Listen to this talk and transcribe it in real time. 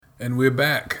And we're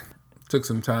back. Took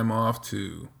some time off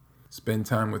to spend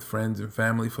time with friends and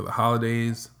family for the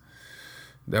holidays.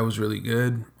 That was really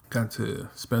good. Got to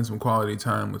spend some quality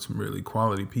time with some really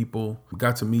quality people.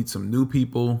 Got to meet some new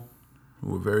people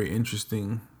who were very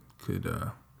interesting. Could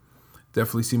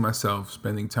definitely see myself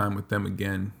spending time with them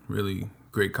again. Really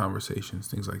great conversations,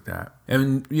 things like that.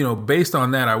 And, based on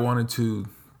that, I wanted to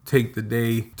take the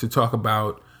day to talk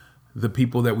about the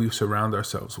people that we surround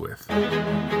ourselves with.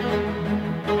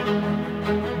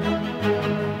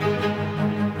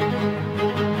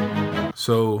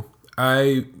 So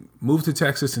I moved to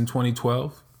Texas in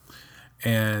 2012,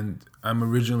 and I'm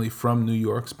originally from New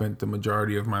York, spent the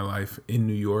majority of my life in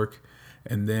New York.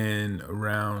 And then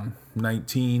around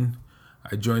 19,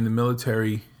 I joined the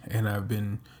military, and I've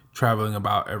been traveling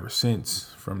about ever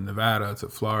since, from Nevada to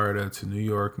Florida to New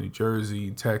York, New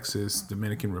Jersey, Texas,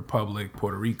 Dominican Republic,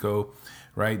 Puerto Rico,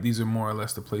 right? These are more or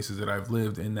less the places that I've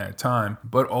lived in that time,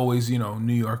 but always,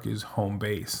 New York is home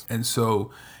base. And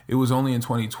so it was only in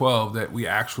 2012 that we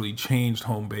actually changed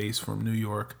home base from New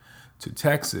York to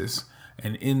Texas.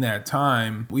 And in that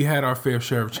time, we had our fair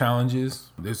share of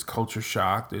challenges. There's culture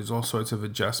shock. There's all sorts of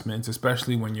adjustments,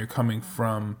 especially when you're coming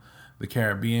from the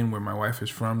Caribbean, where my wife is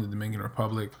from, the Dominican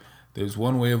Republic. There's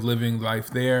one way of living life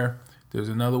there. There's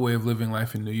another way of living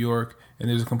life in New York. And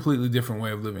there's a completely different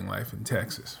way of living life in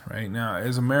Texas, right? Now,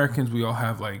 as Americans, we all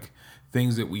have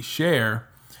things that we share.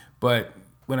 But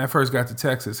when I first got to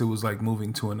Texas, it was like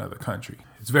moving to another country.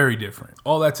 It's very different.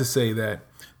 All that to say that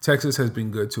Texas has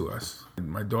been good to us.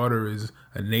 My daughter is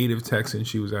a native Texan.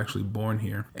 She was actually born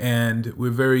here. And we're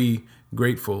very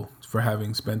grateful for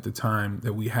having spent the time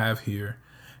that we have here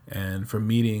and for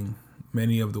meeting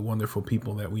many of the wonderful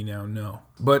people that we now know.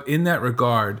 But in that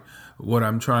regard, what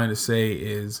I'm trying to say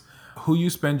is who you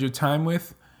spend your time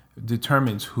with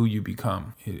determines who you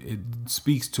become. It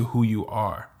speaks to who you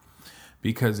are.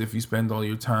 Because if you spend all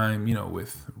your time,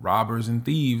 with robbers and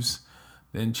thieves,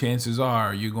 then chances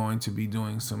are you're going to be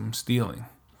doing some stealing.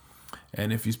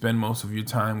 And if you spend most of your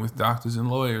time with doctors and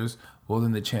lawyers, well,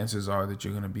 then the chances are that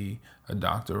you're going to be a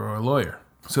doctor or a lawyer.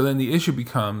 So then the issue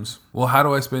becomes, well, how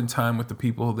do I spend time with the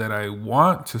people that I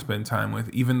want to spend time with,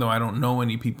 even though I don't know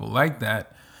any people like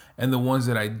that? And the ones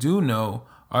that I do know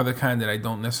are the kind that I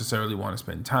don't necessarily want to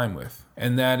spend time with.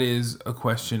 And that is a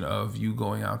question of you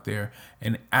going out there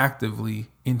and actively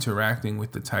interacting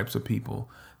with the types of people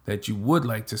that you would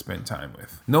like to spend time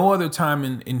with. No other time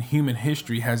in human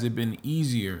history has it been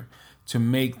easier to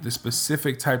make the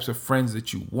specific types of friends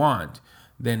that you want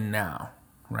than now,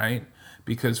 right?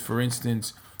 Because, for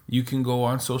instance, you can go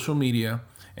on social media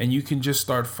and you can just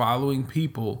start following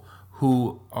people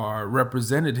who are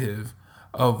representative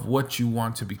of what you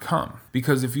want to become.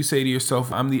 Because if you say to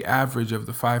yourself, I'm the average of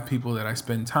the 5 people that I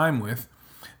spend time with,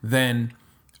 then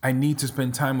I need to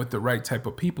spend time with the right type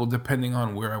of people depending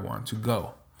on where I want to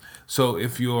go. So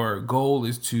if your goal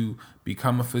is to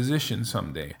become a physician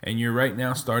someday and you're right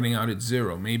now starting out at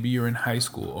zero, maybe you're in high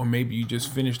school, or maybe you just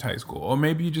finished high school, or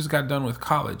maybe you just got done with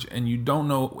college and you don't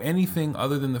know anything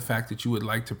other than the fact that you would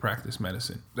like to practice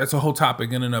medicine. That's a whole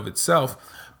topic in and of itself.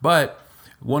 But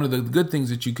one of the good things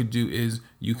that you could do is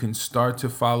you can start to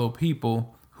follow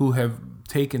people who have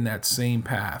taken that same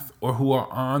path or who are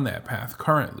on that path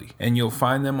currently. And you'll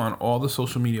find them on all the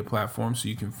social media platforms. So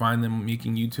you can find them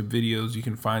making YouTube videos. You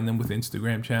can find them with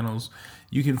Instagram channels.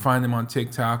 You can find them on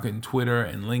TikTok and Twitter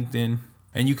and LinkedIn.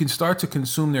 And you can start to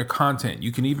consume their content.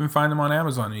 You can even find them on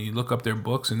Amazon, and you look up their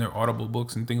books and their Audible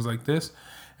books and things like this.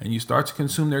 And you start to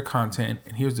consume their content.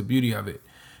 And here's the beauty of it.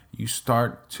 You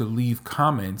start to leave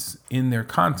comments in their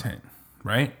content,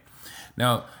 right?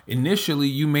 Now, initially,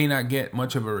 you may not get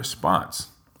much of a response,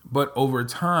 but over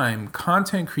time,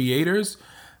 content creators,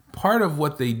 part of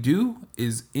what they do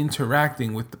is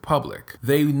interacting with the public.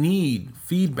 They need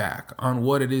feedback on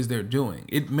what it is they're doing.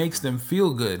 It makes them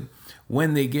feel good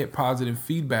when they get positive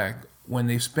feedback when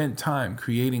they've spent time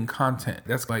creating content.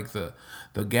 That's like the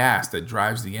gas that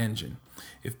drives the engine.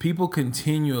 If people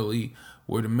continually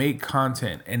were to make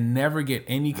content and never get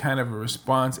any kind of a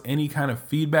response, any kind of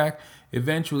feedback,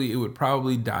 eventually it would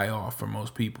probably die off for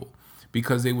most people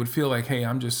because they would feel like, hey,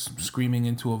 I'm just screaming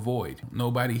into a void.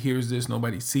 Nobody hears this.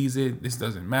 Nobody sees it. This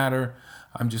doesn't matter.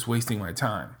 I'm just wasting my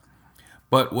time.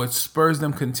 But what spurs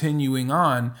them continuing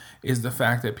on is the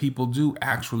fact that people do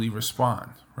actually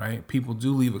respond, right? People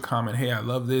do leave a comment, hey, I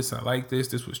love this, I like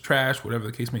this was trash, whatever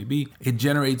the case may be. It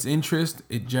generates interest,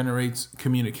 it generates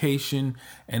communication,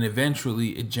 and eventually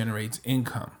it generates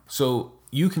income. So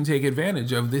you can take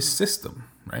advantage of this system,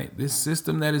 right? This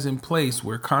system that is in place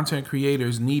where content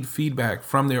creators need feedback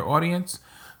from their audience.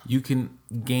 You can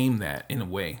game that in a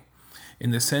way,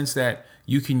 in the sense that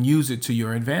you can use it to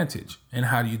your advantage. And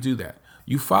how do you do that?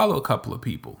 You follow a couple of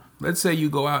people. Let's say you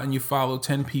go out and you follow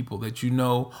 10 people that you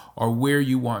know are where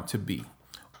you want to be,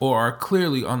 or are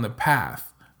clearly on the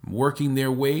path, working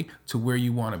their way to where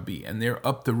you want to be, and they're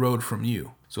up the road from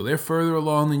you. So they're further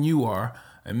along than you are,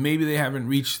 and maybe they haven't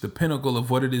reached the pinnacle of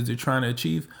what it is they're trying to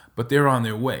achieve, but they're on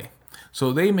their way.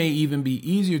 So they may even be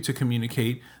easier to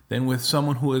communicate than with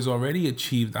someone who has already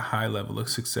achieved a high level of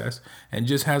success and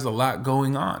just has a lot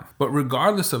going on. But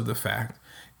regardless of the fact,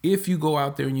 if you go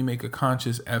out there and you make a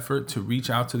conscious effort to reach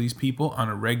out to these people on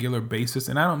a regular basis,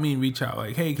 and I don't mean reach out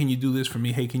like, hey, can you do this for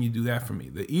me? Hey, can you do that for me?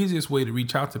 The easiest way to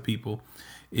reach out to people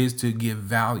is to give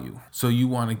value. So you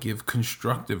want to give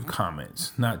constructive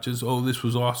comments, not just, oh, this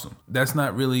was awesome. That's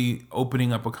not really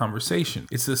opening up a conversation.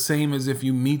 It's the same as if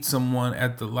you meet someone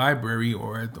at the library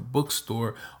or at the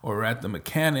bookstore or at the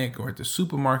mechanic or at the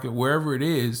supermarket, wherever it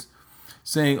is,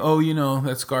 saying, oh, you know,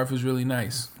 that scarf is really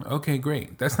nice. Okay,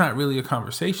 great. That's not really a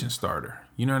conversation starter.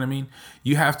 You know what I mean?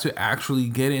 You have to actually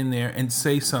get in there and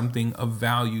say something of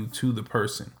value to the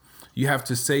person. You have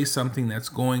to say something that's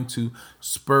going to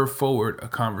spur forward a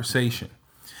conversation.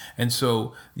 And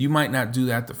so you might not do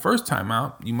that the first time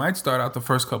out. You might start out the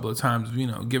first couple of times, you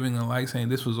know, giving a like, saying,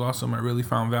 this was awesome. I really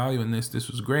found value in this. This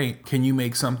was great. Can you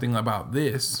make something about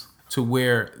this to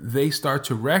where they start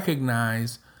to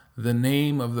recognize the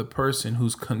name of the person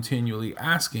who's continually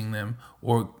asking them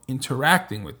or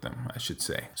interacting with them, I should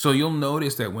say. So you'll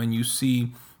notice that when you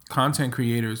see content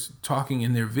creators talking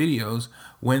in their videos,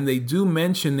 when they do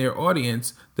mention their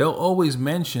audience, they'll always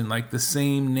mention like the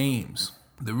same names.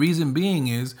 The reason being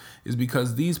is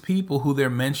because these people who they're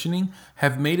mentioning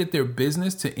have made it their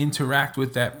business to interact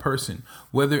with that person,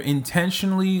 whether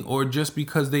intentionally or just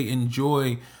because they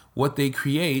enjoy what they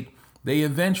create. They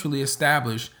eventually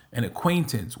establish an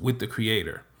acquaintance with the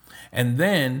creator. And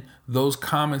then those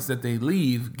comments that they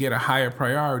leave get a higher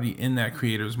priority in that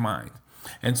creator's mind.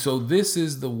 And so this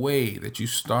is the way that you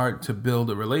start to build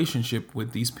a relationship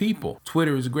with these people.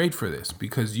 Twitter is great for this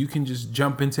because you can just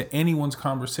jump into anyone's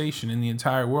conversation in the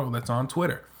entire world that's on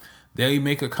Twitter. They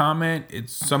make a comment.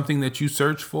 It's something that you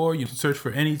search for. You can search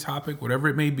for any topic, whatever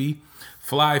it may be.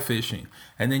 Fly fishing.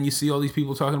 And then you see all these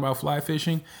people talking about fly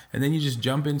fishing. And then you just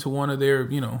jump into one of their,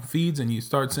 feeds and you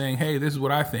start saying, hey, this is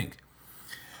what I think.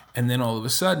 And then all of a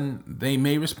sudden they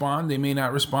may respond, they may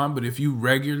not respond. But if you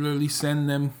regularly send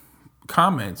them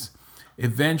comments,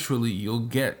 eventually you'll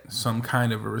get some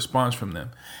kind of a response from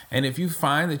them. And if you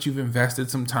find that you've invested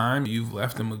some time, you've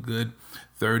left them a good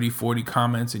 30, 40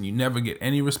 comments and you never get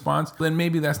any response, then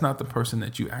maybe that's not the person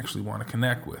that you actually want to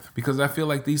connect with. Because I feel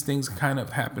like these things kind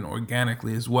of happen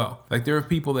organically as well. Like there are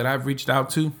people that I've reached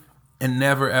out to and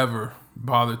never ever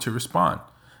bothered to respond.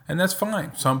 And that's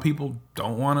fine. Some people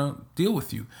don't want to deal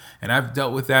with you. And I've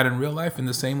dealt with that in real life in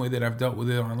the same way that I've dealt with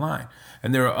it online.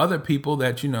 And there are other people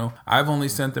that, I've only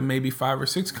sent them maybe 5 or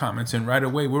 6 comments and right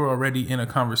away we're already in a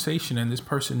conversation and this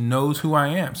person knows who I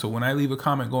am. So when I leave a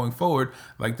comment going forward,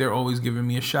 like they're always giving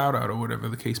me a shout out or whatever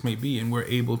the case may be. And we're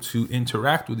able to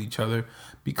interact with each other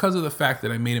because of the fact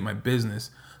that I made it my business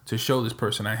to show this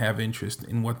person I have interest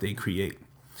in what they create.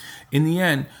 In the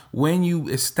end, when you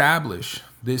establish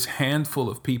this handful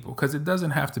of people, because it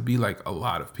doesn't have to be like a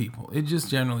lot of people, it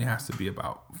just generally has to be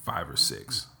about 5 or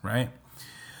 6, right?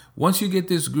 Once you get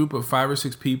this group of 5 or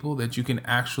 6 people that you can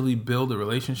actually build a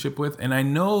relationship with, and I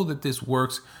know that this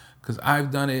works because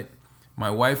I've done it, my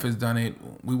wife has done it,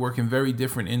 we work in very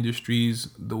different industries,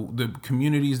 the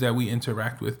communities that we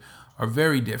interact with are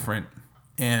very different,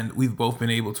 and we've both been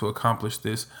able to accomplish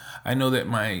this. I know that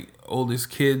my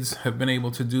oldest kids have been able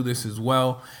to do this as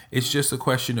well. It's just a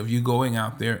question of you going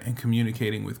out there and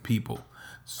communicating with people.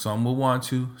 Some will want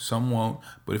to, some won't.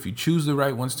 But if you choose the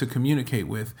right ones to communicate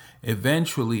with,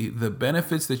 eventually the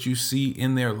benefits that you see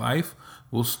in their life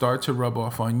will start to rub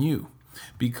off on you.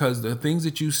 Because the things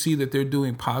that you see that they're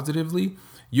doing positively,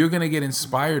 you're going to get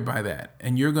inspired by that.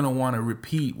 And you're going to want to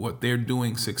repeat what they're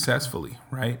doing successfully,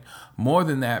 right? More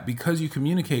than that, because you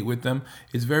communicate with them,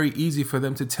 it's very easy for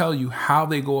them to tell you how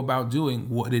they go about doing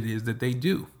what it is that they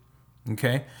do.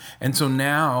 Okay? And so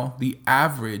now the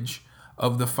average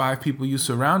of the 5 people you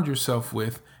surround yourself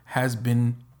with has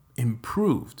been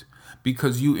improved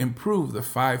because you improve the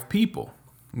 5 people.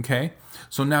 Okay?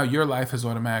 So now your life has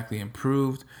automatically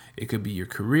improved. It could be your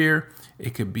career.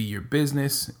 It could be your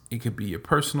business. It could be your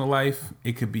personal life.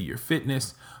 It could be your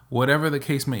fitness. Whatever the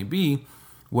case may be,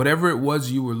 whatever it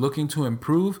was you were looking to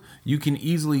improve, you can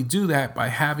easily do that by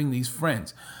having these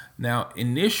friends. Now,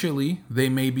 initially, they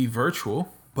may be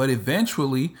virtual, but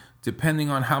eventually, depending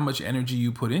on how much energy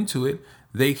you put into it,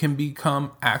 they can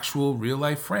become actual real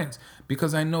life friends.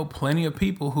 Because I know plenty of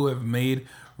people who have made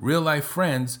real life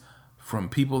friends from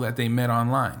people that they met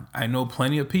online. I know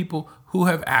plenty of people who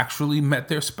have actually met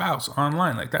their spouse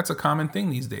online. Like, that's a common thing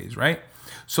these days, right?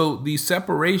 So the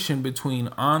separation between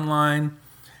online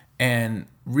and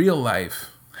real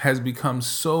life has become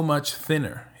so much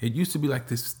thinner. It used to be like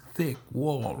this thick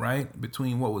wall, right,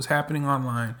 between what was happening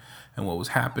online and what was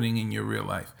happening in your real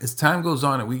life. As time goes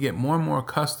on and we get more and more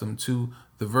accustomed to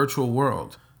the virtual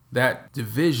world, that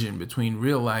division between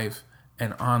real life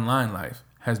and online life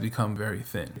has become very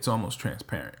thin. It's almost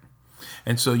transparent.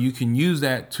 And so you can use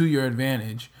that to your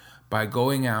advantage by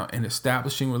going out and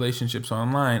establishing relationships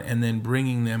online and then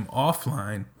bringing them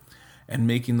offline and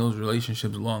making those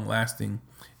relationships long lasting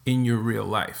in your real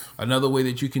life. Another way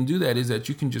that you can do that is that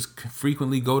you can just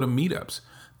frequently go to meetups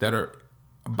that are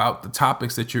about the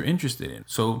topics that you're interested in.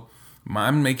 So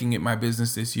I'm making it my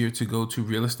business this year to go to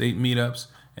real estate meetups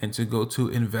and to go to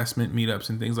investment meetups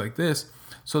and things like this,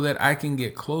 so that I can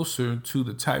get closer to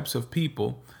the types of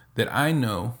people that I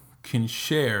know can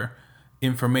share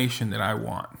information that I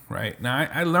want, right? Now,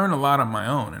 I learn a lot on my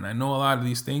own and I know a lot of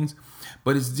these things,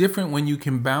 but it's different when you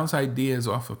can bounce ideas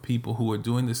off of people who are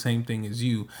doing the same thing as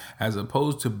you, as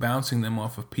opposed to bouncing them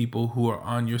off of people who are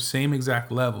on your same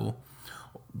exact level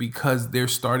because they're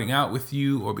starting out with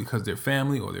you, or because they're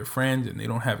family or they're friends and they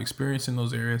don't have experience in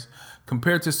those areas,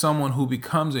 compared to someone who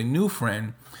becomes a new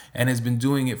friend and has been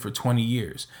doing it for 20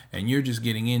 years and you're just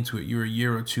getting into it. You're a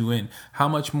year or two in. How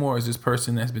much more is this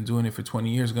person that's been doing it for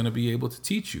 20 years going to be able to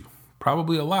teach you?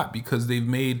 Probably a lot, because they've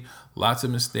made lots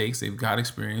of mistakes. They've got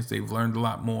experience. They've learned a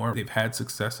lot more. They've had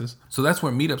successes. So that's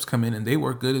where meetups come in, and they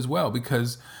work good as well,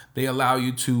 because they allow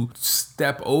you to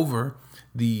step over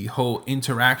the whole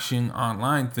interaction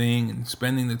online thing and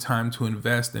spending the time to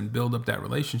invest and build up that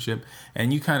relationship.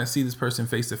 And you kind of see this person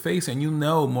face to face, and you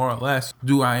know more or less,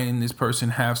 do I and this person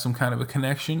have some kind of a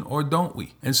connection, or don't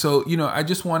we? And so, I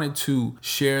just wanted to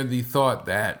share the thought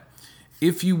that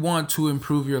if you want to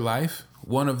improve your life,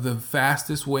 one of the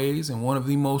fastest ways and one of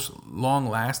the most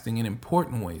long-lasting and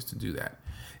important ways to do that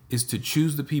is to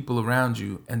choose the people around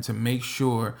you and to make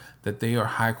sure that they are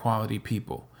high-quality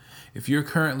people. If you're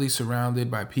currently surrounded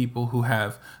by people who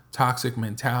have toxic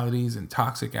mentalities and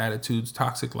toxic attitudes,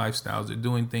 toxic lifestyles, they're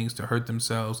doing things to hurt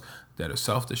themselves, that are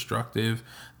self-destructive,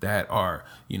 that are,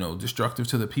 destructive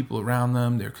to the people around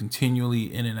them, they're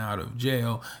continually in and out of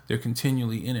jail, they're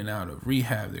continually in and out of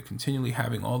rehab, they're continually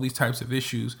having all these types of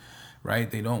issues,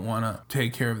 right? They don't want to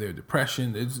take care of their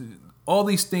depression. There's all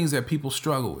these things that people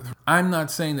struggle with. I'm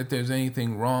not saying that there's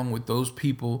anything wrong with those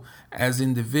people as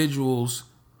individuals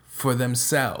for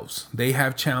themselves. They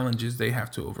have challenges they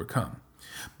have to overcome.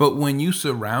 But when you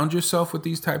surround yourself with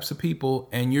these types of people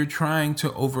and you're trying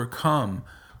to overcome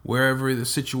wherever the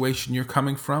situation you're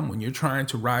coming from, when you're trying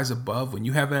to rise above, when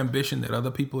you have ambition that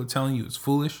other people are telling you is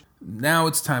foolish, now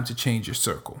it's time to change your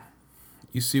circle.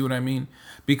 You see what I mean?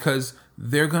 Because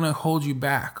they're going to hold you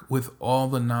back with all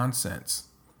the nonsense.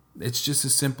 It's just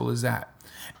as simple as that.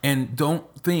 And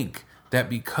don't think that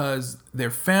because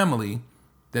they're family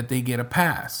that they get a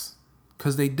pass,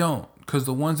 because they don't. Because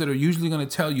the ones that are usually going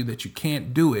to tell you that you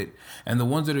can't do it, and the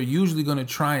ones that are usually going to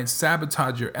try and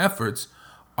sabotage your efforts,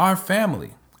 are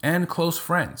family and close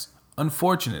friends,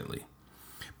 unfortunately.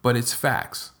 But it's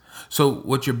facts. So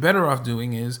what you're better off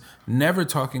doing is never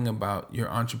talking about your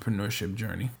entrepreneurship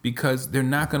journey, because they're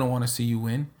not going to want to see you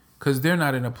win, because they're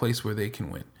not in a place where they can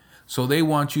win. So they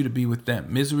want you to be with them.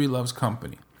 Misery loves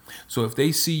company. So if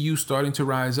they see you starting to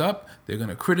rise up, they're going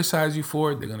to criticize you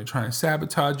for it. They're going to try and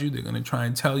sabotage you. They're going to try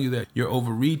and tell you that you're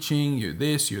overreaching, you're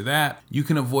this, you're that. You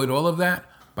can avoid all of that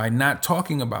by not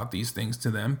talking about these things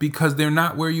to them, because they're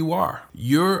not where you are.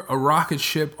 You're a rocket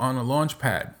ship on a launch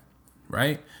pad,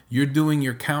 right? You're doing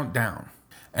your countdown,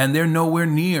 and they're nowhere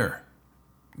near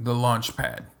the launch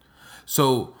pad.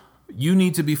 So you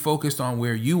need to be focused on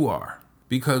where you are,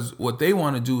 because what they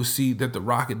want to do is see that the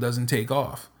rocket doesn't take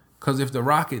off. Because if the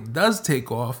rocket does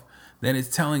take off, then it's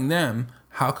telling them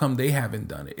how come they haven't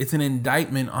done it. It's an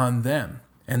indictment on them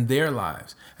and their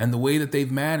lives and the way that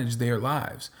they've managed their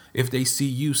lives if they see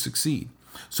you succeed.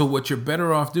 So what you're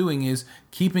better off doing is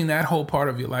keeping that whole part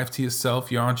of your life to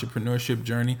yourself, your entrepreneurship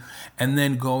journey, and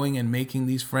then going and making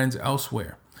these friends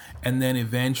elsewhere. And then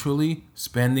eventually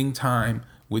spending time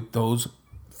with those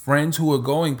friends who are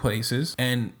going places,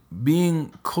 and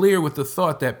being clear with the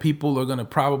thought that people are going to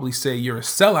probably say you're a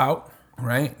sellout,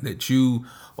 right? That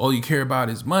all you care about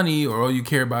is money, or all you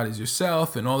care about is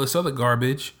yourself and all this other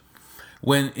garbage.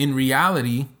 When in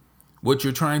reality, what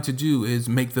you're trying to do is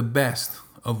make the best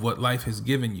of what life has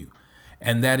given you.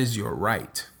 And that is your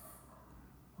right.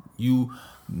 You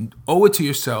owe it to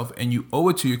yourself, and you owe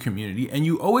it to your community, and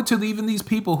you owe it to even these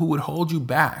people who would hold you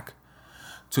back.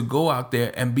 to go out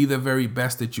there and be the very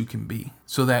best that you can be,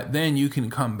 so that then you can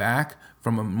come back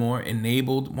from a more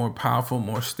enabled, more powerful,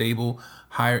 more stable,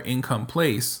 higher income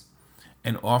place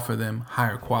and offer them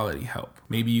higher quality help.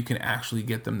 Maybe you can actually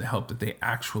get them the help that they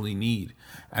actually need,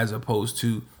 as opposed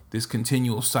to this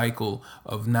continual cycle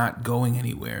of not going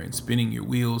anywhere and spinning your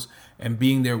wheels and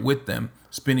being there with them,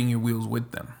 spinning your wheels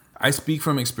with them. I speak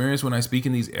from experience when I speak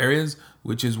in these areas,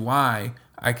 which is why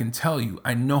I can tell you,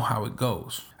 I know how it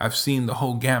goes. I've seen the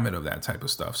whole gamut of that type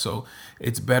of stuff. So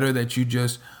it's better that you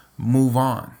just move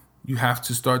on. You have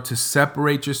to start to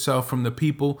separate yourself from the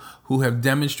people who have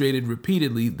demonstrated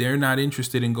repeatedly they're not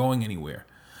interested in going anywhere,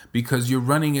 because you're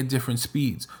running at different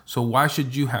speeds. So why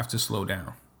should you have to slow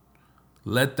down?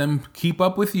 Let them keep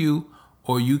up with you,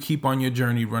 or you keep on your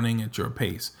journey running at your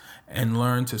pace and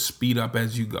learn to speed up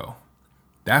as you go.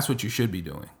 That's what you should be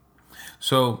doing.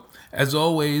 So as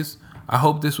always, I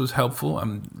hope this was helpful.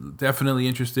 I'm definitely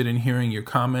interested in hearing your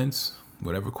comments.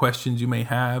 Whatever questions you may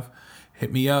have,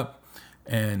 hit me up,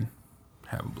 and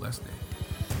have a blessed day.